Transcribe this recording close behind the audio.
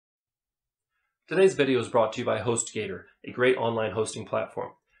Today's video is brought to you by HostGator, a great online hosting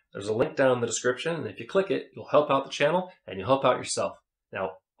platform. There's a link down in the description, and if you click it, you'll help out the channel and you'll help out yourself.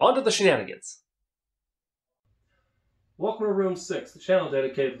 Now, on to the shenanigans. Welcome to Room 6, the channel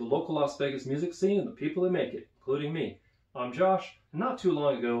dedicated to the local Las Vegas music scene and the people that make it, including me. I'm Josh, and not too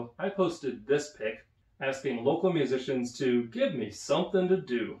long ago, I posted this pic asking local musicians to give me something to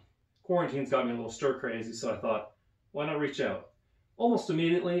do. Quarantine's got me a little stir-crazy, so I thought, why not reach out? Almost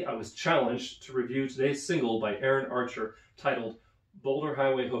immediately, I was challenged to review today's single by Aaron Archer titled Boulder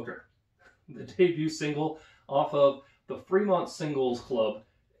Highway Hooker, the debut single off of the Fremont Singles Club,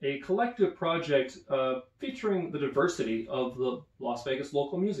 a collective project featuring the diversity of the Las Vegas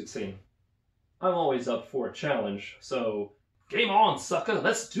local music scene. I'm always up for a challenge, so game on, sucker,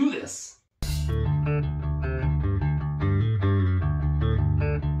 let's do this!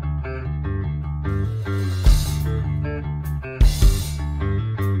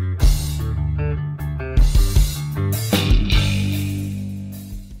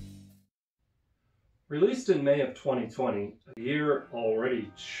 Released in May of 2020, a year already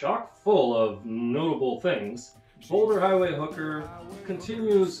chock full of notable things, Boulder Highway Hooker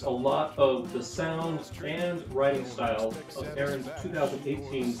continues a lot of the sound and writing style of Aaron's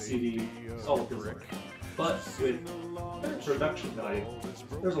 2018 CD solo career, but with better production value.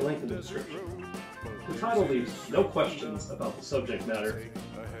 There's a link in the description. The title leaves no questions about the subject matter,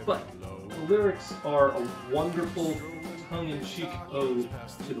 but the lyrics are a wonderful tongue-in-cheek ode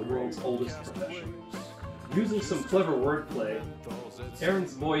to the world's oldest profession. Using some clever wordplay,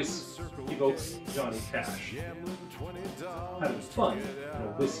 Aaron's voice evokes Johnny Cash. Having fun in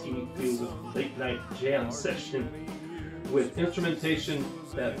a whiskey-fueled late-night jam session with instrumentation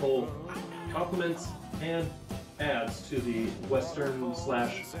that both complements and adds to the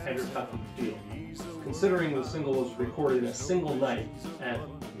western/Kentucky feel. Considering the single was recorded in a single night at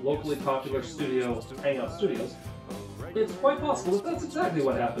locally popular studio, Hangout Studios, it's quite possible that that's exactly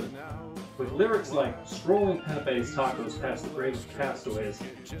what happened. With lyrics like strolling Pepe's tacos past the graves of castaways,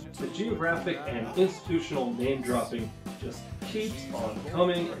 the geographic and institutional name-dropping just keeps on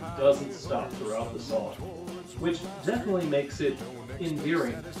coming and doesn't stop throughout the song, which definitely makes it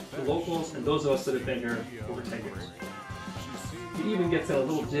endearing to locals and those of us that have been here over 10 years. He even gets in a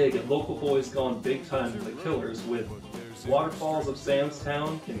little dig at local boys gone big time to the Killers with waterfalls of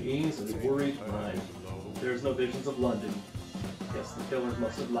Samstown can ease a worried mind. There's no visions of London. Yes, the Killers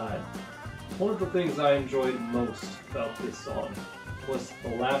must have lied. One of the things I enjoyed most about this song was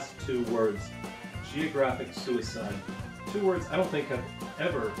the last two words, geographic suicide. Two words I don't think have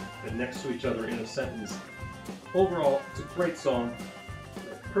ever been next to each other in a sentence. Overall, it's a great song,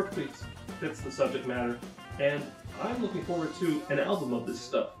 it perfectly fits the subject matter, and I'm looking forward to an album of this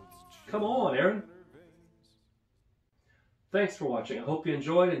stuff. Come on, Aaron! Thanks for watching. I hope you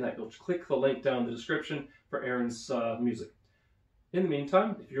enjoyed and that you'll click the link down in the description for Aaron's music. In the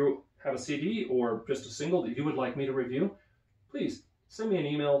meantime, if you have a CD or just a single that you would like me to review, please send me an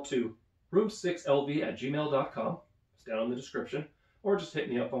email to room6lv@gmail.com. It's down in the description, or just hit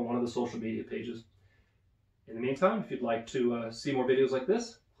me up on one of the social media pages. In the meantime, if you'd like to see more videos like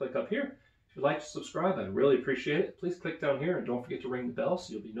this, click up here. If you'd like to subscribe, I'd really appreciate it. Please click down here and don't forget to ring the bell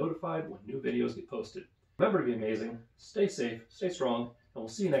so you'll be notified when new videos get posted. Remember to be amazing, stay safe, stay strong, and we'll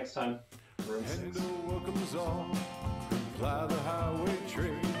see you next time. Room 6. Fly the highway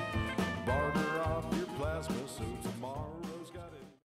train,